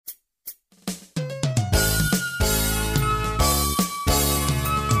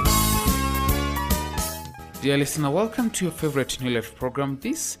Dear listener, welcome to your favorite New Life program.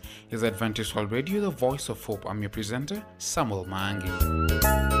 This is Adventist World Radio, the voice of hope. I'm your presenter, Samuel Mangi.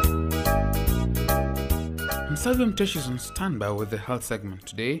 Salvia Mtesh is on standby with the health segment.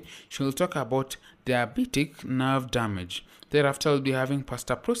 Today, she will talk about diabetic nerve damage. Thereafter, we'll be having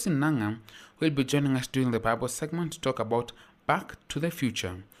Pastor Prosin Nanga, who will be joining us during the Bible segment to talk about Back to the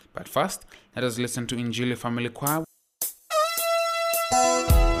Future. But first, let us listen to Injili Family Choir.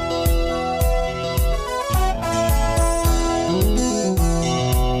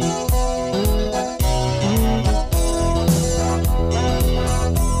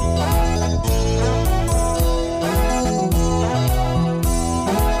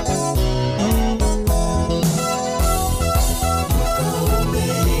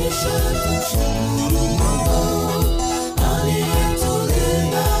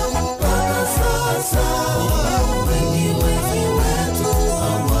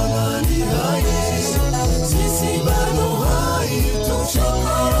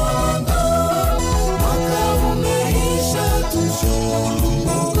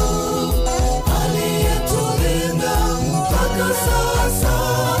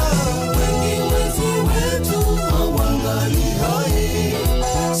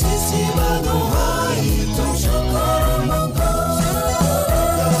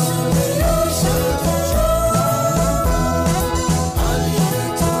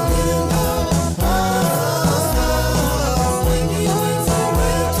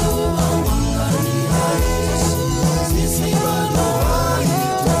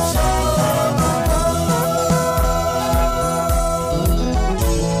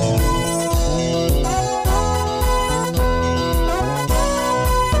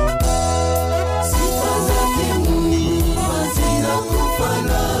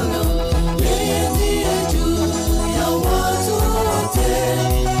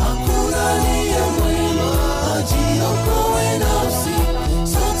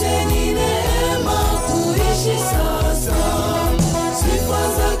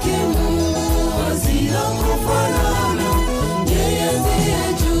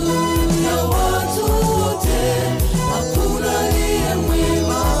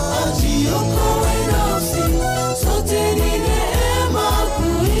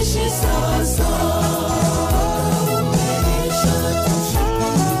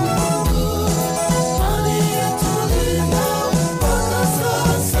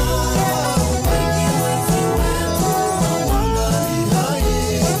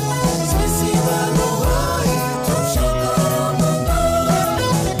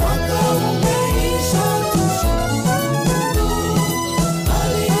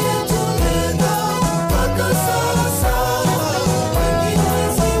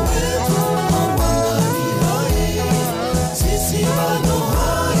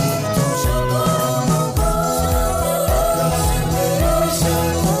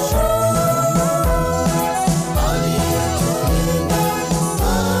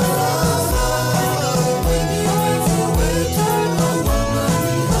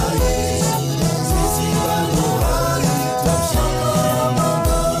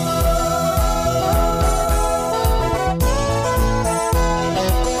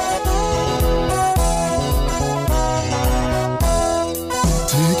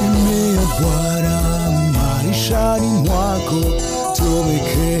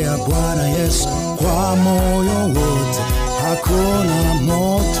 Tumekea Bwana Yesu kwa moyo wote, hakuna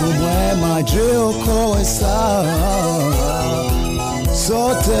moto mwema jiokoe sana.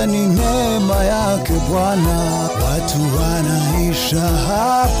 Sote ni neema yake Bwana, watu wanaisha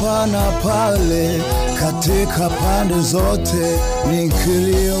hapa na pale, katika pande zote ni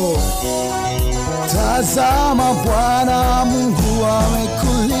kilio. Tazama Bwana Mungu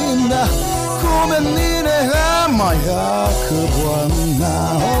amekulinda, kumbe ni neema yake Bwana.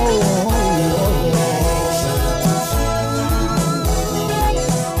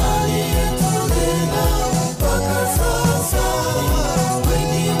 Sasa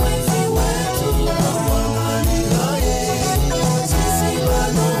wengi wezi wetu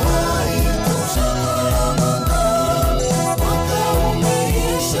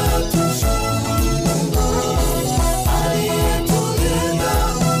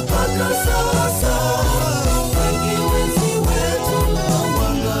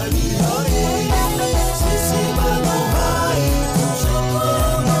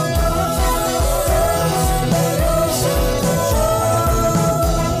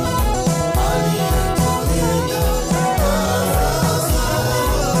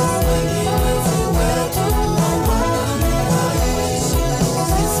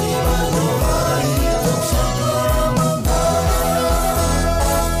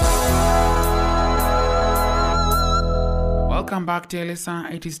back, dear listener.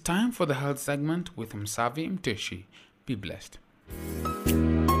 It is time for the health segment with Msavi Mteshi. Be blessed.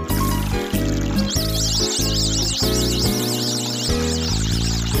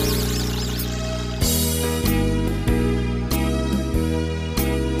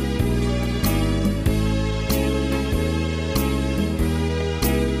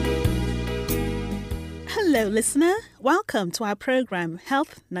 Hello, listener. Welcome to our program,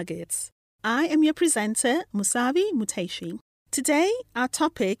 Health Nuggets. I am your presenter, Msavi Mteshi. Today, our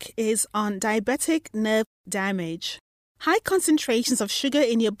topic is on diabetic nerve damage. High concentrations of sugar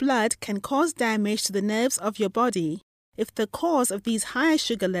in your blood can cause damage to the nerves of your body. If the cause of these higher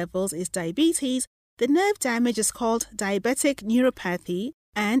sugar levels is diabetes, the nerve damage is called diabetic neuropathy,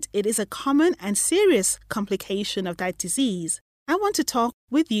 and it is a common and serious complication of that disease. I want to talk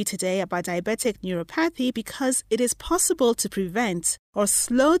with you today about diabetic neuropathy because it is possible to prevent or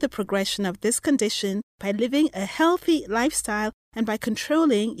slow the progression of this condition by living a healthy lifestyle and by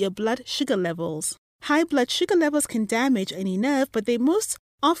controlling your blood sugar levels. High blood sugar levels can damage any nerve, but they most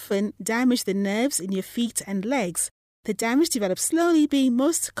often damage the nerves in your feet and legs. The damage develops slowly, being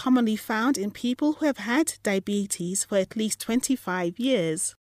most commonly found in people who have had diabetes for at least 25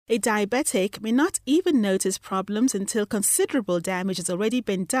 years. A diabetic may not even notice problems until considerable damage has already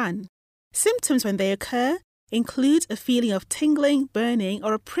been done. Symptoms when they occur include a feeling of tingling, burning,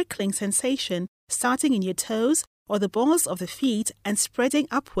 or a prickling sensation starting in your toes or the balls of the feet and spreading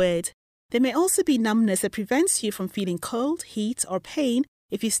upward. There may also be numbness that prevents you from feeling cold, heat, or pain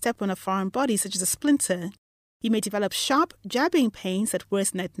if you step on a foreign body such as a splinter. You may develop sharp, jabbing pains that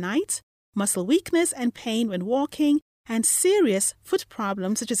worsen at night, muscle weakness and pain when walking, and serious foot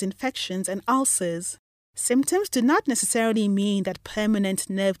problems such as infections and ulcers. Symptoms do not necessarily mean that permanent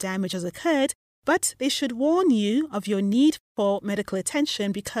nerve damage has occurred, but they should warn you of your need for medical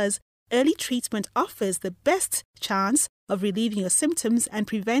attention because early treatment offers the best chance of relieving your symptoms and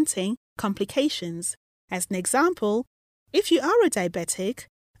preventing complications. As an example, if you are a diabetic,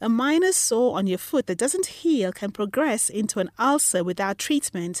 a minor sore on your foot that doesn't heal can progress into an ulcer without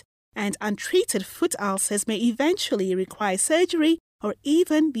treatment, and untreated foot ulcers may eventually require surgery or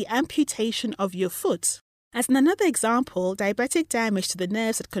even the amputation of your foot. As another example, diabetic damage to the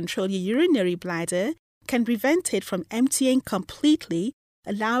nerves that control your urinary bladder can prevent it from emptying completely,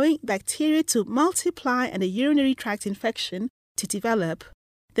 allowing bacteria to multiply and a urinary tract infection to develop.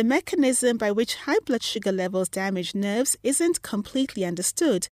 The mechanism by which high blood sugar levels damage nerves isn't completely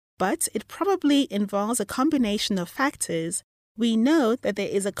understood, but it probably involves a combination of factors. We know that there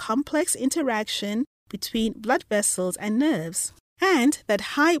is a complex interaction between blood vessels and nerves, and that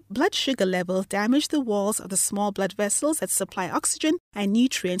high blood sugar levels damage the walls of the small blood vessels that supply oxygen and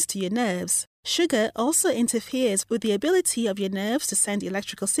nutrients to your nerves. Sugar also interferes with the ability of your nerves to send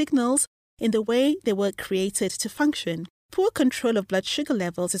electrical signals in the way they were created to function. Poor control of blood sugar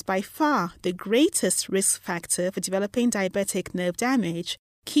levels is by far the greatest risk factor for developing diabetic nerve damage.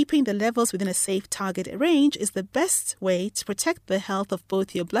 Keeping the levels within a safe target range is the best way to protect the health of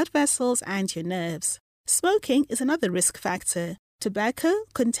both your blood vessels and your nerves. Smoking is another risk factor. Tobacco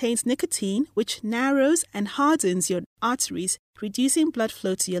contains nicotine, which narrows and hardens your arteries, reducing blood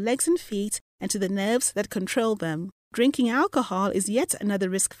flow to your legs and feet and to the nerves that control them. Drinking alcohol is yet another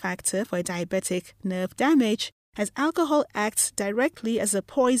risk factor for diabetic nerve damage, as alcohol acts directly as a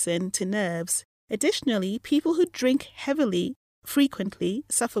poison to nerves. Additionally, people who drink heavily frequently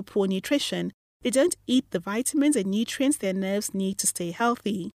suffer poor nutrition. They don't eat the vitamins and nutrients their nerves need to stay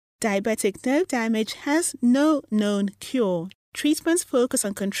healthy. Diabetic nerve damage has no known cure. Treatments focus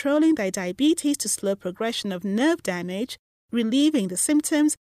on controlling the diabetes to slow progression of nerve damage, relieving the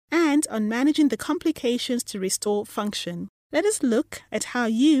symptoms, and on managing the complications to restore function. Let us look at how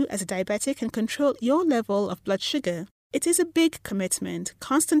you, as a diabetic, can control your level of blood sugar. It is a big commitment.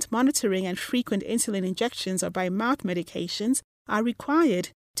 Constant monitoring and frequent insulin injections or by-mouth medications are required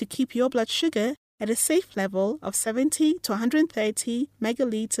to keep your blood sugar at a safe level of 70 to 130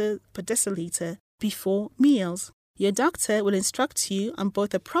 megaliter per deciliter before meals. Your doctor will instruct you on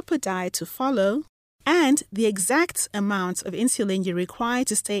both a proper diet to follow and the exact amount of insulin you require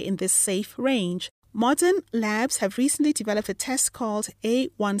to stay in this safe range. Modern labs have recently developed a test called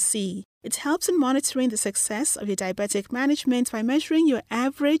A1C. It helps in monitoring the success of your diabetic management by measuring your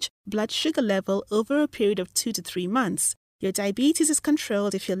average blood sugar level over a period of 2 to 3 months. Your diabetes is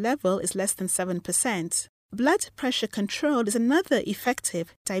controlled if your level is less than 7%. Blood pressure control is another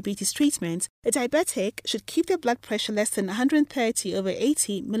effective diabetes treatment. A diabetic should keep their blood pressure less than 130 over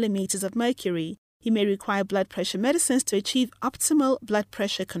 80 millimeters of mercury. You may require blood pressure medicines to achieve optimal blood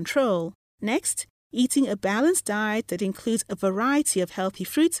pressure control. Next, eating a balanced diet that includes a variety of healthy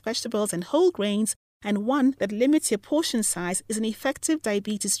fruits, vegetables, and whole grains and one that limits your portion size is an effective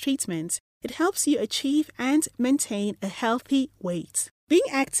diabetes treatment. It helps you achieve and maintain a healthy weight. Being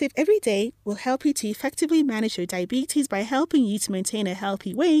active every day will help you to effectively manage your diabetes by helping you to maintain a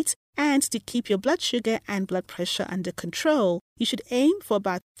healthy weight and to keep your blood sugar and blood pressure under control. You should aim for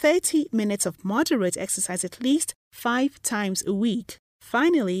about 30 minutes of moderate exercise at least 5 times a week.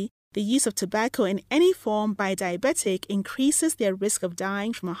 Finally, the use of tobacco in any form by a diabetic increases their risk of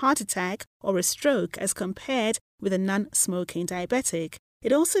dying from a heart attack or a stroke as compared with a non-smoking diabetic.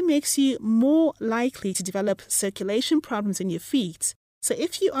 It also makes you more likely to develop circulation problems in your feet. So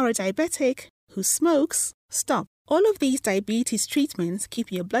if you are a diabetic who smokes, stop. All of these diabetes treatments,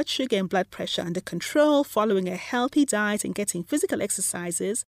 keeping your blood sugar and blood pressure under control, following a healthy diet and getting physical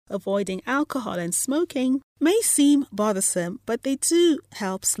exercises, avoiding alcohol and smoking, may seem bothersome, but they do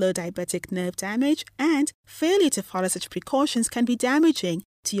help slow diabetic nerve damage, and failure to follow such precautions can be damaging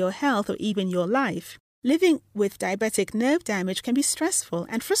to your health or even your life. Living with diabetic nerve damage can be stressful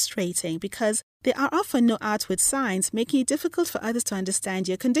and frustrating because there are often no outward signs, making it difficult for others to understand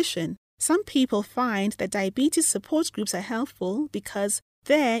your condition. Some people find that diabetes support groups are helpful because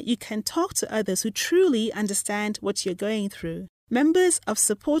there you can talk to others who truly understand what you're going through. Members of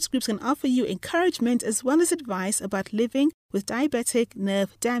support groups can offer you encouragement as well as advice about living with diabetic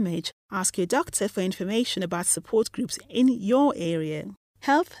nerve damage. Ask your doctor for information about support groups in your area.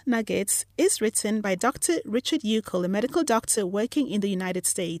 Health Nuggets is written by Dr. Richard Uckel, a medical doctor working in the United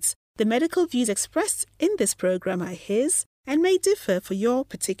States. The medical views expressed in this program are his and may differ for your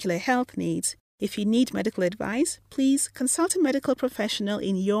particular health needs. If you need medical advice, please consult a medical professional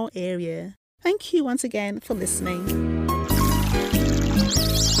in your area. Thank you once again for listening.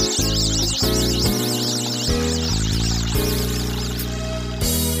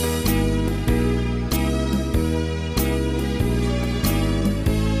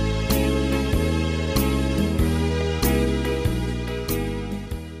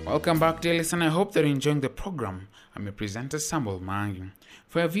 Welcome back, dear listener. I hope that you're enjoying the program. I'm your presenter, Samuel Mangi.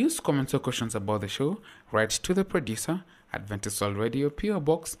 For your views, comments, or questions about the show, write to the producer, Adventist World Radio, PO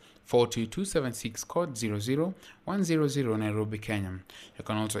Box 42276, code 00100, Nairobi, Kenya. You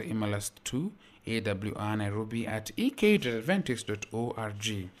can also email us to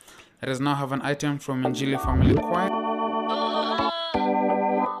awrnairobi@ek.adventist.org. Let us now have an item from Injili Family Choir.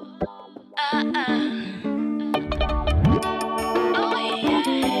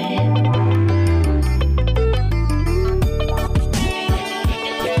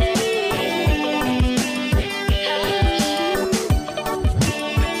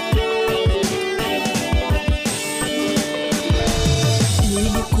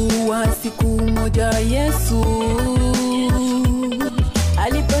 Siku moja Yesu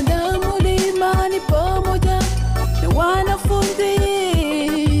alipanda mlimani pamoja na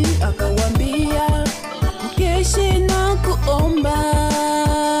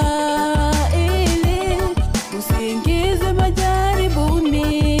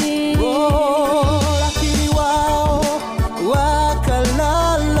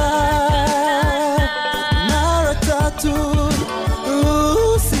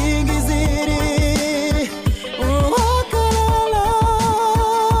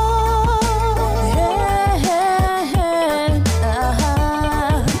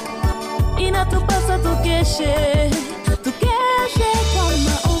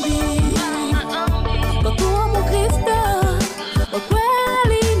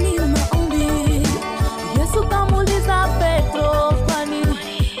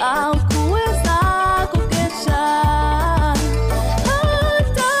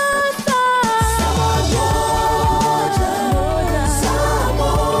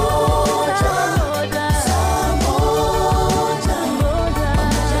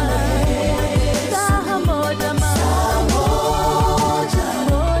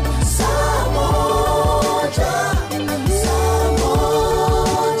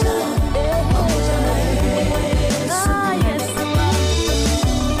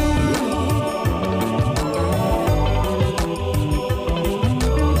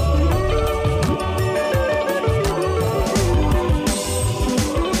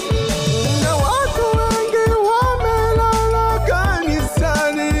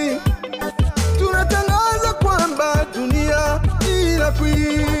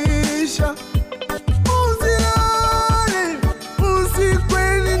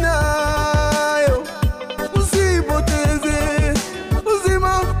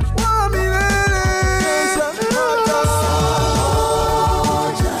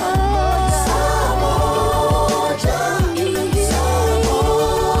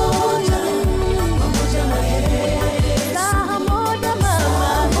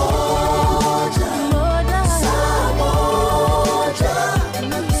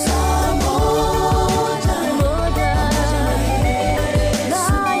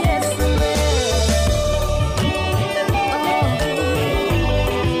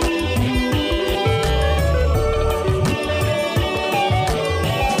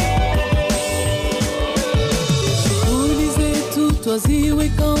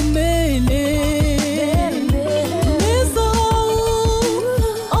ukiweka mbele.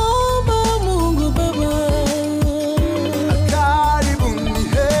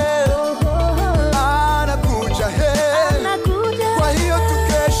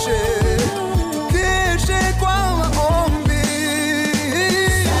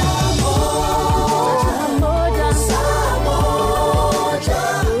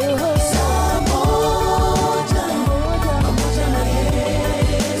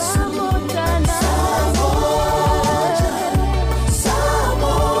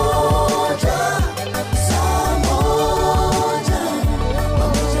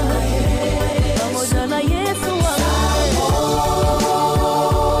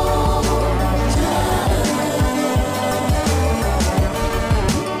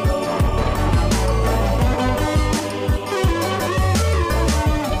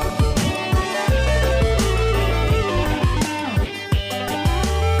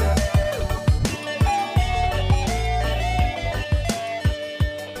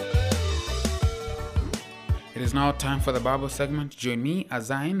 It is now time for the Bible segment. Join me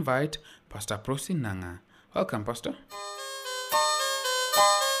as I invite Pastor Prosi Nanga. Welcome, Pastor.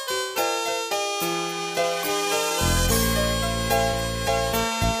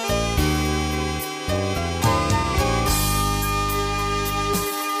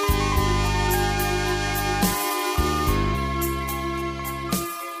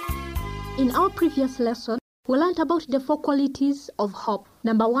 In our previous lesson, we learned about the 4 qualities of hope.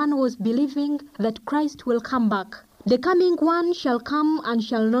 Number 1 was believing that Christ will come back. The coming one shall come and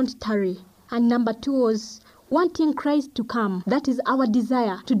shall not tarry. And number 2 was wanting Christ to come. That is our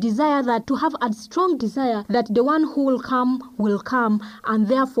desire, to have a strong desire that the one who will come, and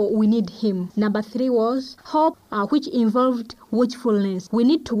therefore we need him. Number 3 was hope, which involved watchfulness. We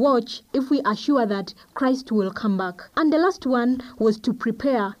need to watch if we are sure that Christ will come back. And the last one was to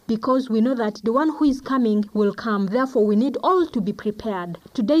prepare, because we know that the one who is coming will come. Therefore, we need all to be prepared.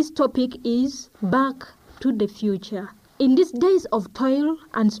 Today's topic is back to the future. In these days of toil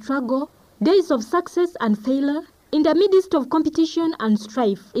and struggle, days of success and failure, in the midst of competition and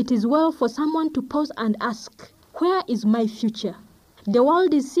strife, it is well for someone to pause and ask, where is my future? The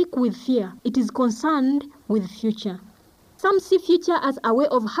world is sick with fear. It is concerned with future. Some see future as a way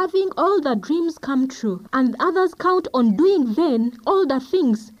of having all their dreams come true, and others count on doing then all the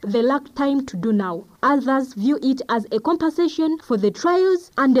things they lack time to do now. Others view it as a compensation for the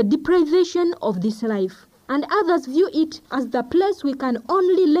trials and the deprivation of this life. And others view it as the place we can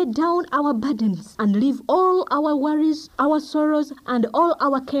only lay down our burdens and leave all our worries, our sorrows, and all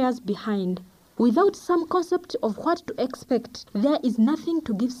our cares behind. Without some concept of what to expect, there is nothing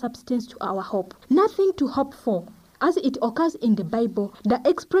to give substance to our hope, nothing to hope for. As it occurs in the Bible, the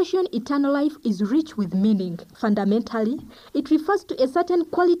expression eternal life is rich with meaning. Fundamentally, it refers to a certain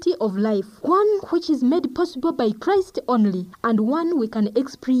quality of life, one which is made possible by Christ only, and one we can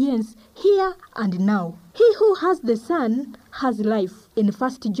experience here and now. He who has the Son has life, in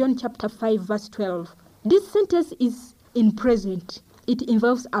 1 John chapter 5, verse 12. This sentence is in present. It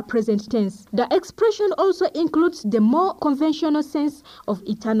involves a present tense. The expression also includes the more conventional sense of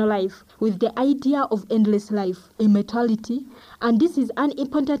eternal life, with the idea of endless life, immortality, and this is an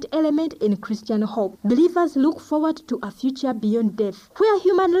important element in Christian hope. Believers look forward to a future beyond death, where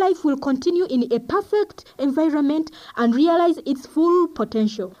human life will continue in a perfect environment and realize its full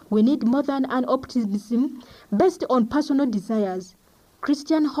potential. We need more than an optimism based on personal desires.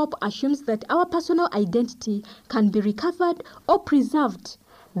 Christian hope assumes that our personal identity can be recovered or preserved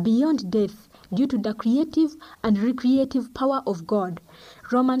beyond death due to the creative and recreative power of God.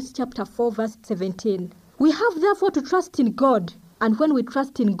 Romans chapter 4, verse 17. We have therefore to trust in God, and when we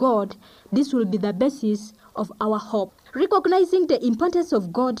trust in God, this will be the basis of our hope. Recognizing the importance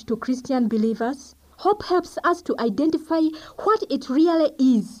of God to Christian believers, hope helps us to identify what it really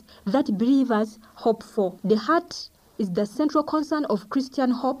is that believers hope for. The heart is the central concern of Christian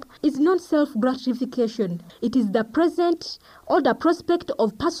hope, is not self-gratification. It is the present or the prospect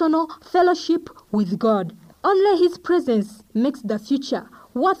of personal fellowship with God. Only His presence makes the future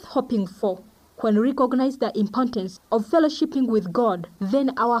worth hoping for. When we recognize the importance of fellowshipping with God,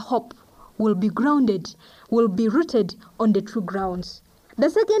 then our hope will be grounded, will be rooted on the true grounds. The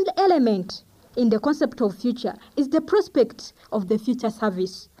second element in the concept of future is the prospect of the future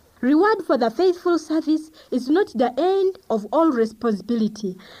service. Reward for the faithful service is not the end of all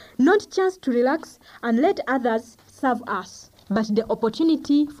responsibility, not just to relax and let others serve us. but the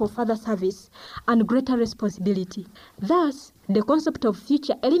opportunity for further service and greater responsibility. Thus, the concept of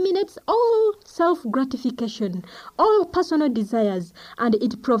future eliminates all self-gratification, all personal desires, and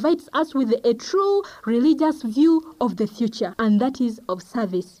it provides us with a true religious view of the future, and that is of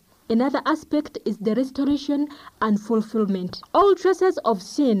service. Another aspect is the restoration and fulfillment. All traces of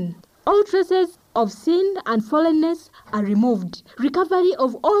sin and fallenness are removed. Recovery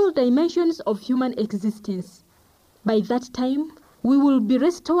of all dimensions of human existence. By that time, we will be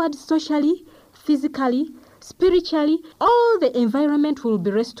restored socially, physically, spiritually. All the environment will be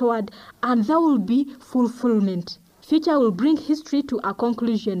restored, and there will be fulfillment. Future will bring history to a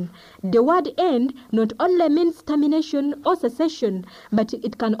conclusion. The word end not only means termination or cessation, but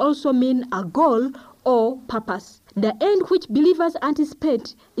it can also mean a goal or purpose. The end which believers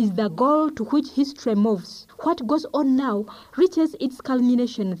anticipate is the goal to which history moves. What goes on now reaches its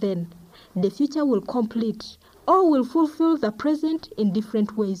culmination then. The future will complete or will fulfill the present in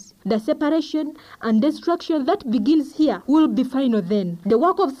different ways. The separation and destruction that begins here will be final then. The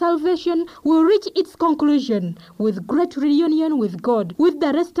work of salvation will reach its conclusion with great reunion with God, with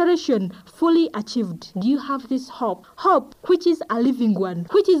the restoration fully achieved. Do you have this hope? Hope which is a living one,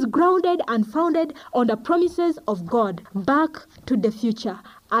 which is grounded and founded on the promises of God. Back to the future.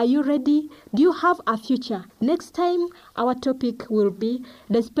 Are you ready? Do you have a future? Next time, our topic will be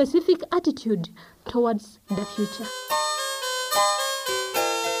the specific attitude towards the future.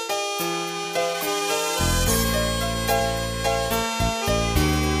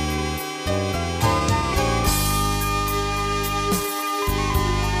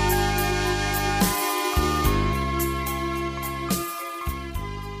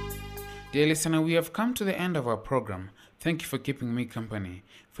 Dear listener, we have come to the end of our program. Thank you for keeping me company.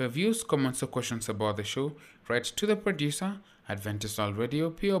 For views, comments, or questions about the show, write to the producer, Adventist World Radio,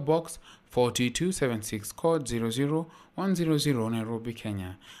 PO Box 4276, code 00100, Nairobi,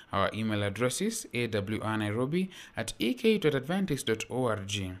 Kenya. Our email address is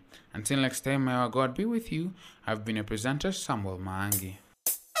awrnairobi@ek.adventist.org. Until next time, may our God be with you. I've been a presenter, Samuel Maangi.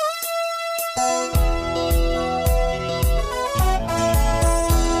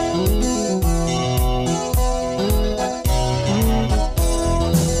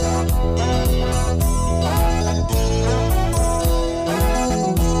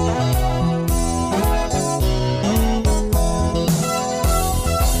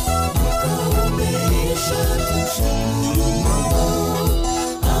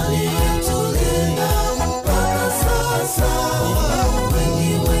 Aliyetulinda mpaka sasa.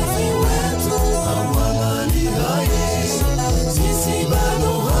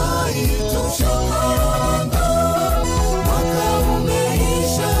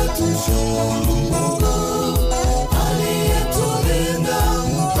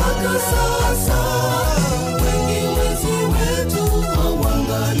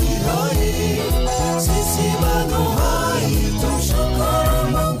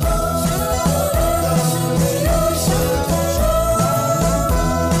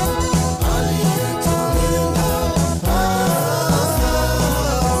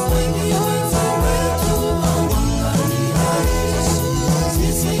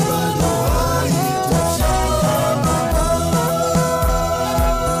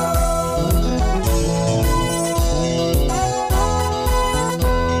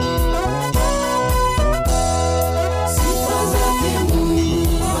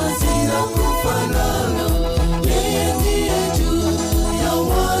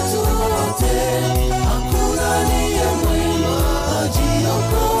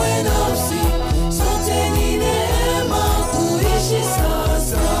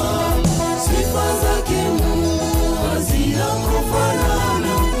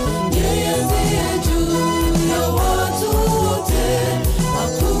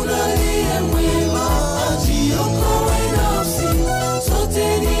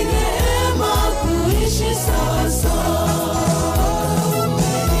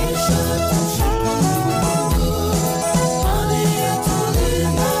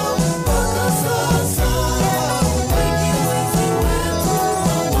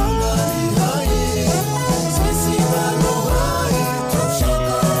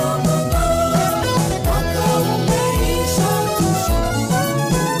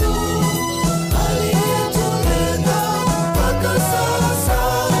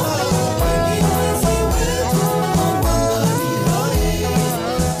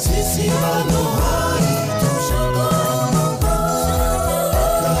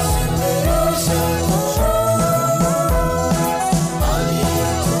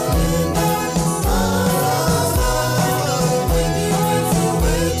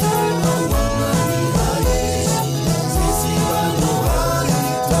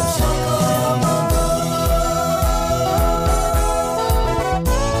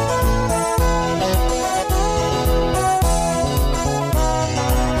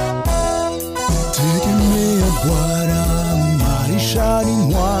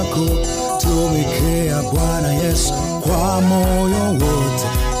 mwako. Tumikia Bwana Yesu kwa moyo wote,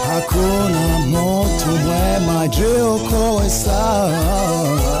 hakuna moto mwema jiokoe sawa.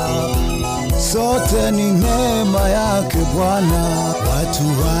 Sote ni neema yake Bwana. Watu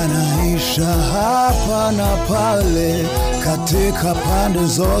wanaisha hapa na pale, katika pande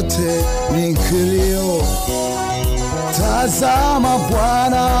zote ni kilio. Tazama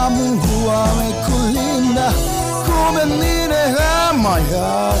Bwana Mungu amekulinda, kumbe ni neema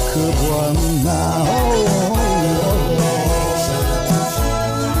yake Bwana.